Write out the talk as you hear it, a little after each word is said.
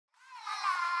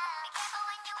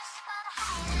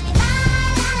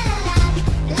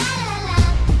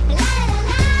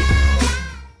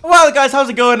Well guys, how's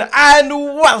it going? And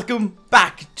welcome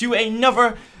back to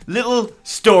another little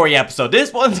story episode.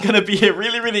 This one's gonna be a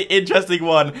really interesting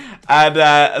one,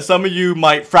 and some of you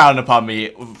might frown upon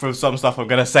me for some stuff I'm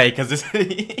gonna say, because this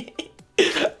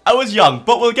I was young,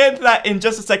 but we'll get into that in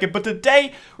just a second. But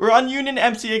today we're on Union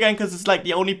MC again, because it's like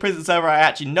the only prison server I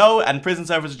actually know, and prison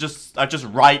servers are just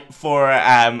right for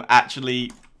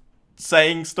actually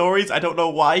saying stories. I don't know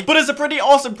why, but it's a pretty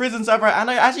awesome prison server, and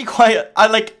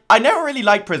I never really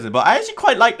liked prison, but I actually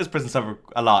quite like this prison server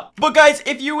a lot. But guys,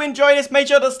 if you enjoy this, make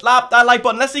sure to slap that like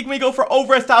button. Let's see, can we go for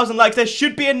over 1,000 likes? There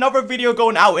should be another video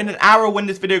going out in an hour when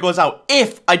this video goes out,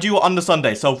 if I do it on the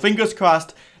Sunday. So fingers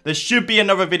crossed, there should be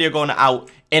another video going out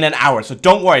in an hour, so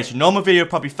don't worry. It's your normal video,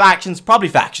 probably factions,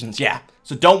 yeah.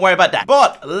 So don't worry about that.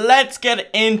 But let's get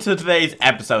into today's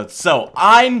episode. So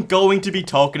I'm going to be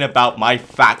talking about my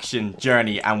faction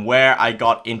journey and where I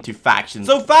got into factions.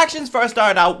 So factions first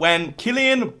started out when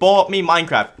Killian bought me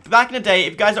Minecraft. Back in the day,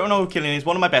 if you guys don't know who Killian is,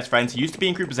 one of my best friends. He used to be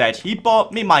in Creeper's Edge. He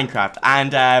bought me Minecraft,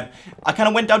 and I kind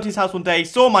of went down to his house one day,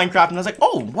 saw Minecraft, and I was like,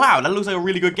 oh wow, that looks like a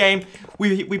really good game.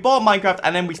 We bought Minecraft,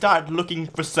 and then we started looking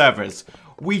for servers.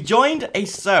 We joined a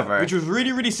server, which was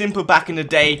really simple back in the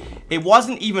day. It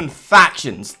wasn't even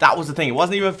factions. That was the thing. It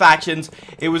wasn't even factions.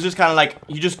 It was just kind of like,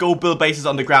 you just go build bases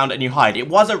on the ground and you hide. It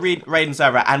was a raiding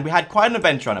server, and we had quite an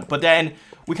adventure on it. But then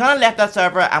we kind of left that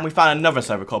server and we found another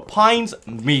server called Pines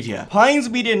Media. Pines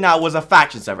Media now was a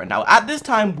faction server. Now, at this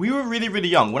time, we were really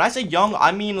young. When I say young,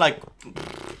 I mean like,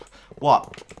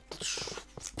 what?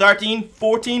 13,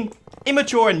 14?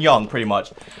 Immature and young, pretty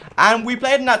much. And we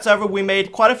played in that server. We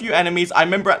made quite a few enemies. I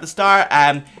remember at the start,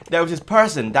 there was this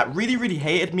person that really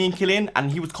hated me and Killian,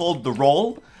 and he was called The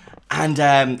Roll.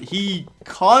 And he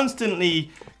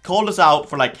constantly called us out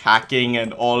for like hacking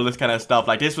and all this kind of stuff.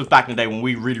 Like, this was back in the day when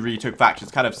we really took factions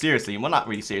kind of seriously. Well, not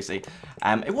really seriously.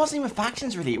 It wasn't even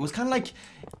factions really. It was kind of like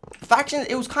factions.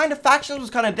 It was kind of factions was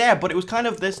kind of there, but it was kind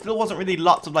of, there still wasn't really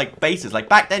lots of like bases. Like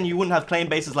back then, you wouldn't have claim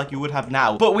bases like you would have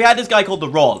now. But we had this guy called The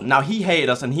Roll. Now he hated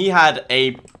us, and he had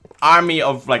a army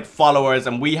of like followers,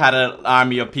 and we had an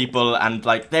army of people, and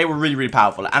like they were really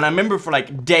powerful. And I remember for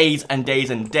like days and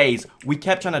days we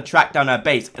kept trying to track down our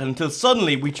base, until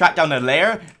suddenly we tracked down a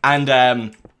lair,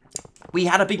 and we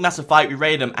had a big massive fight. We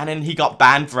raided him, and then he got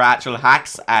banned for actual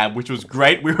hacks, which was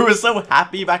great. We were so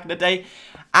happy back in the day.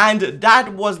 And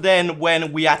that was then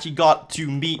when we actually got to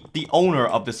meet the owner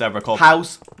of the server called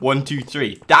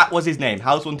House123. That was his name,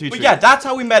 House123. But yeah, that's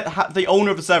how we met the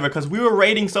owner of the server, because we were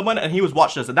raiding someone and he was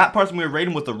watching us. And that person we were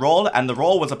raiding was The Roll, and The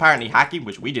Roll was apparently hacking,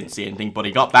 which we didn't see anything, but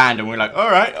he got banned. And we were like,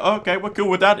 alright, okay, we're cool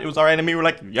with that. It was our enemy. We're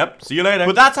like, yep, see you later.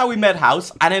 But that's how we met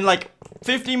House. And then like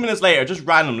 15 minutes later, just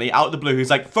randomly out of the blue, he's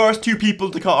like, first people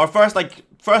to come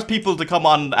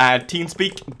on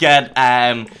TeamSpeak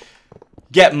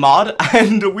get mod.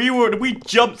 And we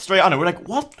jumped straight on it. We're like,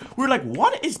 what? We were like,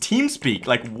 what is TeamSpeak?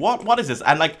 Like, what is this?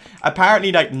 And like,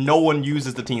 apparently like no one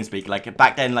uses the TeamSpeak. Like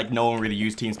back then, like no one really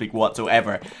used TeamSpeak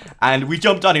whatsoever. And we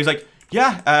jumped on. He was like,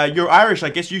 yeah, you're Irish, I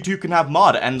guess you two can have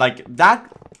mod. And like that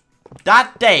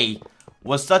day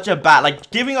was such a bad,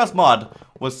 like giving us mod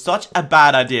was such a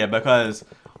bad idea, because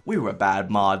we were bad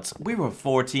mods. We were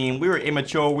 14. We were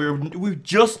immature. We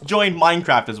just joined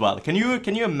Minecraft as well. Can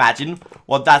you imagine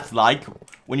what that's like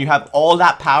when you have all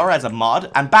that power as a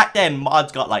mod? And back then,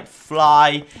 mods got like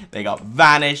fly. They got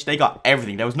vanish. They got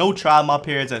everything. There was no trial mod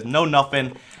periods. There's no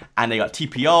nothing. And they got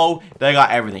TPO. They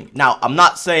got everything. Now, I'm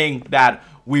not saying that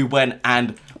we went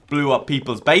and blew up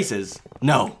people's bases.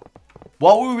 No.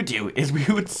 What we would do is we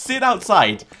would sit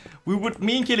outside.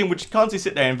 Me and Killian would constantly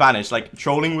sit there and vanish, like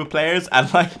trolling with players,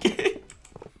 and like,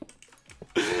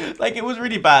 like it was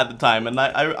really bad at the time. And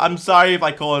I'm sorry if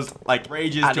I caused like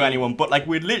rages to anyone, but like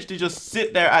we'd literally just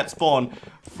sit there at spawn,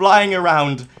 flying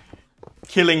around,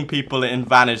 killing people and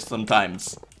vanish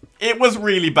sometimes. It was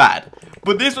really bad.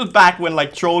 But this was back when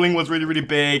like trolling was really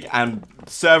big, and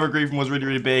server griefing was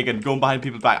really big, and going behind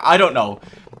people's back. I don't know.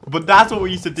 But that's what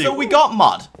we used to do. So we got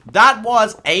mod. That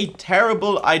was a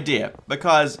terrible idea,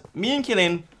 because me and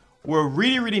Killian were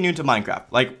really new to Minecraft.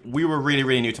 Like, we were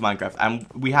really new to Minecraft, and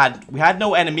we had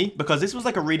no enemy, because this was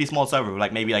like a really small server,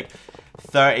 like maybe like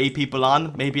 30 people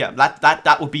on, maybe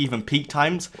that would be even peak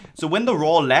times. So when The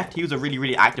Raw left, he was a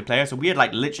really active player, so we had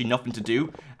like literally nothing to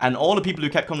do, and all the people who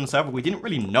kept coming to the server, we didn't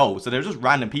really know, so they were just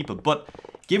random people. But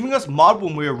giving us mod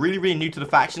when we were really new to the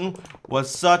faction was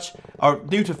such, or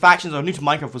new to factions or new to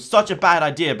Minecraft was such a bad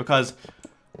idea, because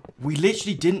we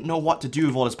literally didn't know what to do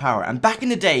with all this power. And back in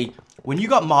the day, when you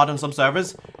got mod on some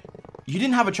servers, you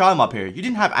didn't have a trial mob here. You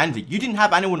didn't have anything. You didn't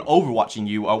have anyone overwatching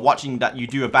you or watching that you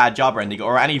do a bad job or anything,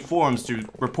 or any forums to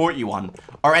report you on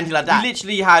or anything like that. We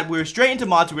literally we were straight into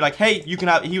mods. We were like, hey, you can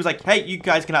have, he was like, hey, you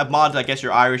guys can have mods. I guess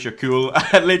you're Irish, you're cool.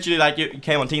 Literally, like, you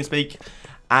came on TeamSpeak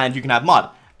and you can have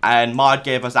mod. And mod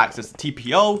gave us access to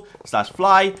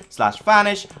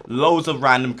TPO/fly/vanish, loads of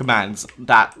random commands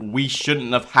that we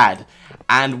shouldn't have had.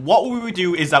 And what we would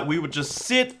do is that we would just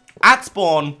sit at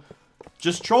spawn,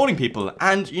 just trolling people.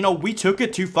 And, you know, we took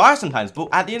it too far sometimes. But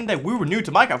at the end of the day, we were new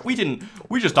to Minecraft. We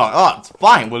just thought, oh, it's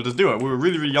fine, we'll just do it. We were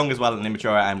really, really young as well and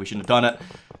immature, and we shouldn't have done it.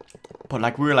 But,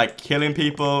 like, we were, like, killing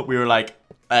people. We were, like,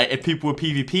 if people were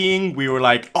PvPing, we were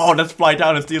like, oh, let's fly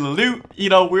down and steal the loot. You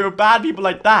know, we were bad people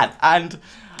like that. And...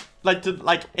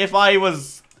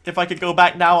 if I could go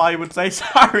back now, I would say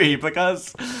sorry,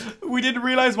 because we didn't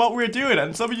realize what we were doing.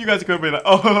 And some of you guys could be like,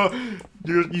 oh,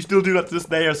 you still do that to this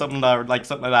day or something, or like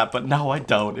something like that. But no, I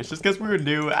don't. It's just because we were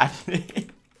new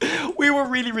and we were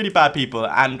really, really bad people,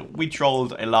 and we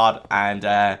trolled a lot,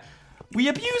 and we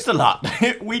abused a lot.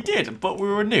 We did, but we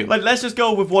were new. Like, let's just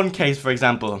go with one case, for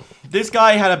example. This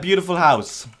guy had a beautiful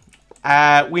house.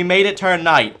 We made it turn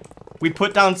night. We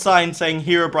put down signs saying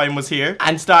RyanNotBrian was here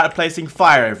and started placing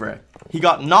fire over it. He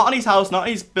got not on his house, not on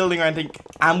his building or anything,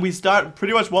 and we started,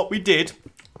 pretty much what we did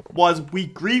was we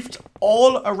griefed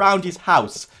all around his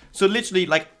house. So literally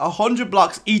like 100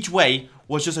 blocks each way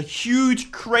was just a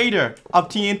huge crater of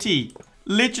TNT.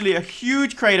 Literally a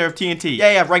huge crater of TNT.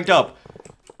 Yeah, I've ranked up.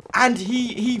 And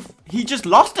he just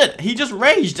lost it. He just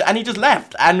raged and he just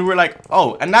left. And we're like,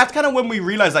 oh. And that's kind of when we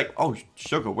realized, like, oh,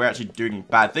 sugar, we're actually doing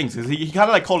bad things. Because he kind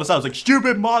of like called us out. Like,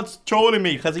 stupid mods trolling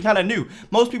me. Because he kind of knew.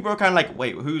 Most people were kind of like,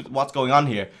 wait, what's going on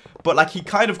here? But like, he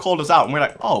kind of called us out. And we're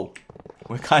like, oh,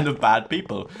 we're kind of bad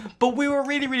people. But we were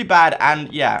really, really bad.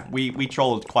 And yeah, we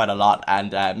trolled quite a lot.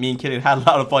 And me and Killian had a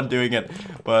lot of fun doing it.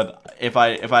 But if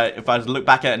I look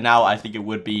back at it now, I think it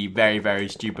would be very, very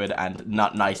stupid and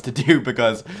not nice to do,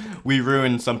 because we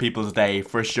ruined some people's day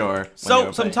for sure.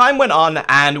 So some time went on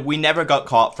and we never got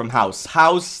caught from House.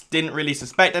 House didn't really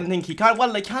suspect anything. He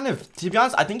kind of, to be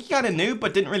honest, I think he kind of knew,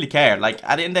 but didn't really care. Like,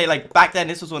 at the end of the day, like, back then,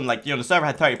 this was when, like, you know, the server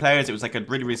had 30 players. It was like a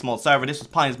really, really small server. This was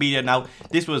Pines Media. Now,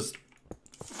 this was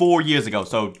 4 years ago.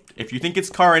 So if you think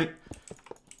it's current,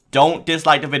 don't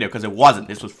dislike the video, because it wasn't.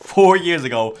 This was 4 years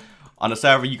ago on a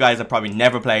server you guys have probably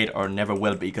never played or never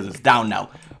will be, because it's down now.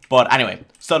 But anyway,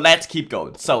 so let's keep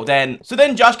going. So then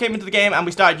Josh came into the game and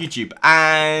we started YouTube,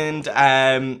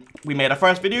 and we made our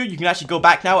first video. You can actually go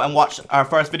back now and watch our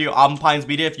first video on Pines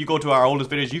Media. If you go to our oldest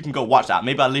videos, you can go watch that.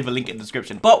 Maybe I'll leave a link in the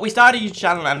description. But we started a YouTube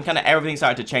channel and kind of everything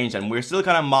started to change, and we're still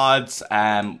kind of mods,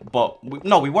 but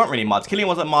we weren't really mods. Killian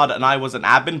was a mod and I was an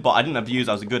admin, but I didn't abuse.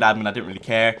 I was a good admin. I didn't really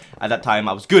care at that time.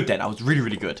 I was good then. I was really,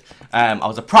 really good. I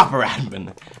was a proper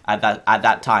admin at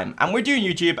that time. And we're doing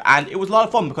YouTube, and it was a lot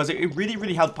of fun because it really,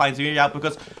 really helped Pines Media out,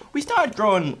 because we started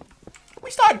growing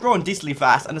decently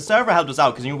fast, and the server helped us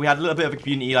out, because, you know, we had a little bit of a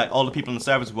community. Like, all the people in the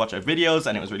servers would watch our videos,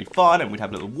 and it was really fun, and we'd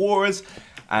have little wars,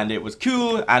 and it was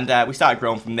cool, and we started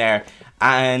growing from there.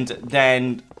 And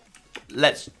then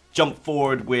let's jump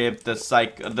forward with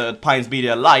the Pines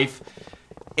Media life.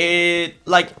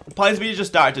 Pines Media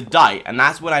just started to die, and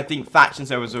that's when I think faction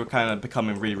servers were kind of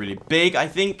becoming really, really big, I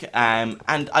think. And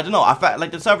I don't know, I felt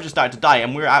like the server just started to die,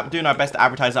 and we were doing our best to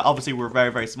advertise that. Obviously, we were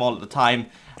very, very small at the time,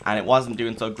 and it wasn't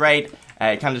doing so great.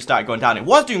 It kind of just started going down. It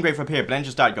was doing great from here, but then it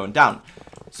just started going down.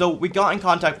 So we got in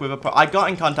contact with I got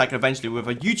in contact eventually with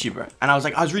a YouTuber, and I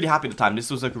was really happy at the time. This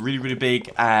was like a really, really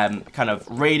big kind of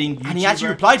rating YouTuber. And he actually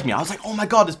replied to me. I was like, oh my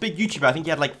god, this big YouTuber. I think he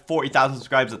had like 40,000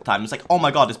 subscribers at the time. It's like, oh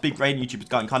my god, this big rating YouTuber's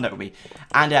got in contact with me.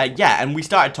 And yeah, and we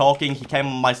started talking. He came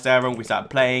on my server and we started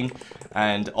playing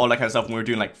and all that kind of stuff, and we were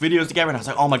doing like videos together, and I was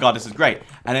like, oh my god, this is great.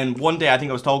 And then one day I think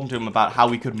I was talking to him about how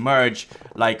we could merge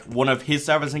like one of his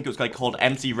servers, I think it was like called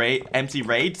MC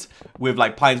Raids, with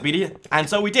like Pines Media, and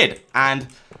so we did. And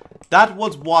that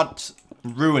was what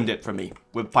ruined it for me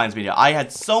with Pines Media. I had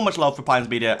so much love for Pines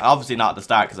Media, obviously not at the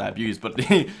start because I abused, but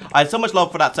I had so much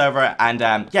love for that server, and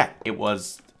yeah,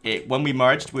 when we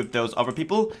merged with those other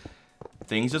people,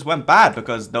 things just went bad,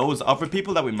 because those other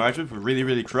people that we merged with were really,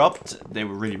 really corrupt. They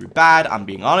were really, really bad, I'm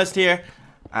being honest here,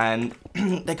 and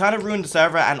they kind of ruined the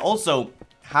server. And also,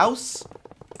 House,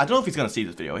 I don't know if he's going to see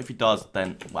this video. If he does,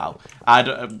 then wow.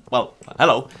 Well,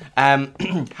 hello.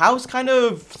 House kind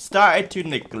of started to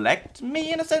neglect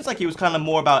me in a sense. Like, he was kind of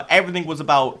more about, everything was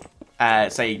about,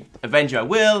 say, Avenge I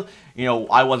Will. You know,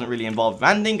 I wasn't really involved with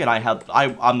anything, and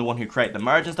I'm the one who created the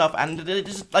merge and stuff, and they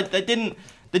just, like, they didn't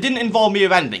they didn't involve me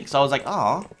with anything. So I was like,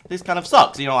 oh, this kind of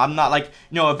sucks. You know, I'm not like,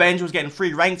 you know, Avenger was getting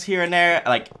free ranks here and there,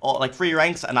 like free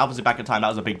ranks, and obviously back in time that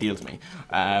was a big deal to me.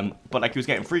 But like he was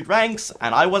getting free ranks,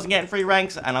 and I wasn't getting free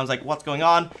ranks, and I was like, what's going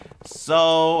on?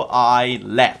 So I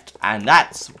left, and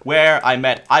that's where I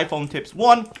met iPhone Tips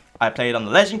 1. I played on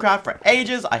the Legendcraft for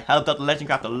ages. I helped out the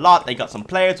Legendcraft a lot. They got some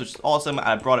players, which is awesome, and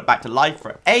I brought it back to life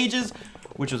for ages,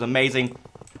 which was amazing.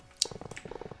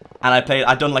 And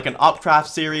I'd done like an Opcraft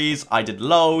series, I did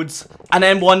loads. And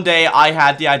then one day I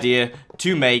had the idea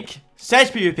to make Sedge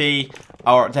PvP,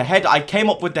 or I came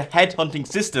up with the headhunting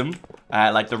system,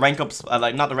 like the rank ups,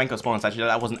 like not the rank up spawners actually,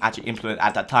 that wasn't actually implemented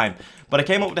at that time. But I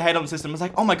came up with the headhunting system, I was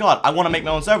like, oh my god, I want to make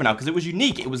my own server now, because it was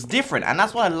unique, it was different, and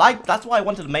that's what I liked, that's why I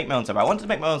wanted to make my own server. I wanted to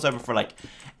make my own server for like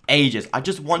ages. I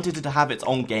just wanted it to have its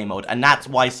own game mode, and that's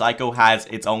why Psycho has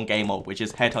its own game mode, which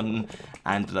is headhunting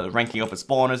and the ranking up of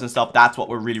spawners and stuff. That's what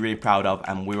we're really proud of,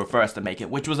 and we were first to make it,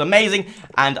 which was amazing.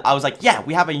 And I was like, yeah,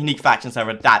 we have a unique faction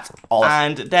server, that's awesome.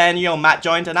 And then, you know, Matt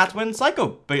joined, and that's when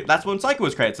Psycho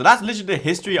was created. So that's literally the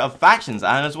history of factions,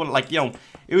 and it's what, like, you know,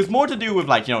 it was more to do with,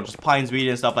 like, you know, just Pines Reed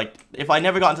and stuff. Like, if I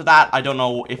never got into that, I don't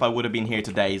know if I would have been here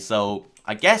today. So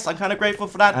I guess I'm kind of grateful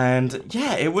for that. And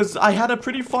yeah, I had a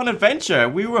pretty fun adventure.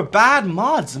 We were bad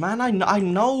mods, man. I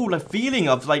know the feeling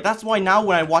of, like, that's why now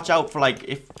when I watch out for,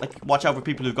 like, watch out for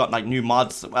people who've got, like, new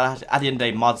mods. Well, at the end of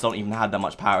the day, mods don't even have that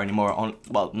much power anymore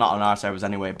well, not on our servers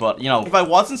anyway. But, you know, if I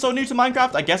wasn't so new to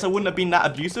Minecraft, I guess I wouldn't have been that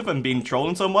abusive and been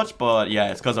trolling so much. But yeah,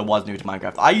 it's because I was new to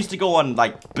Minecraft. I used to go on,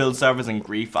 like, build servers and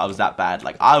grief. I was that bad.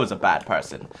 Like, I was a bad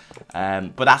person.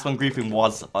 But that's when griefing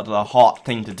was the hot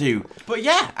thing to do. But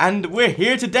yeah, and we're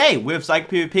here today with Psycho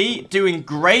PvP, doing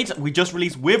great. We just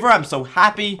released Wither. I'm so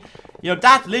happy. You know,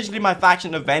 that's literally my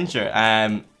faction adventure.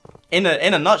 In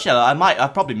a nutshell,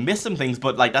 I've probably missed some things,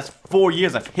 but like that's 4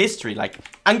 years of history. Like,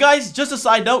 and guys, just a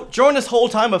side note, during this whole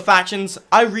time of factions,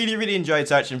 I really enjoyed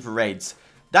searching for raids.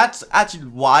 That's actually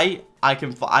why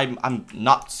I'm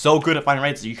not so good at finding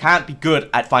raids. You can't be good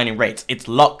at finding raids. It's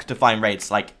luck to find raids.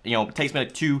 Like, you know, it takes me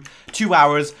like two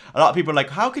hours. A lot of people are like,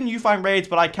 how can you find raids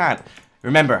but I can't?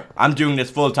 Remember, I'm doing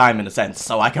this full time in a sense,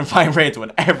 so I can find raids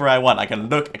whenever I want. I can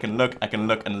look.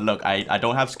 I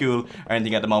don't have school or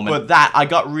anything at the moment. But that, I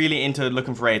got really into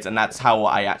looking for raids, and that's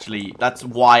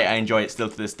why I enjoy it still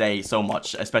to this day so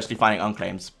much, especially finding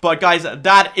unclaims. But guys,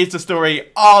 that is the story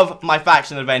of my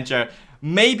faction adventure.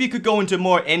 Maybe you could go into a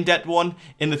more in-depth one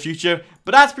in the future,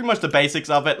 but that's pretty much the basics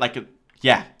of it. Like,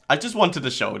 yeah, I just wanted to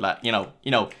show that, you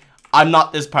know, I'm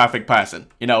not this perfect person.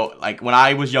 You know, like when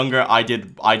I was younger, I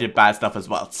did bad stuff as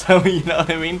well. So, you know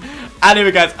what I mean?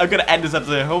 Anyway, guys, I'm gonna end this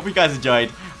episode. I hope you guys enjoyed,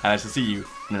 and I shall see you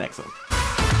in the next one.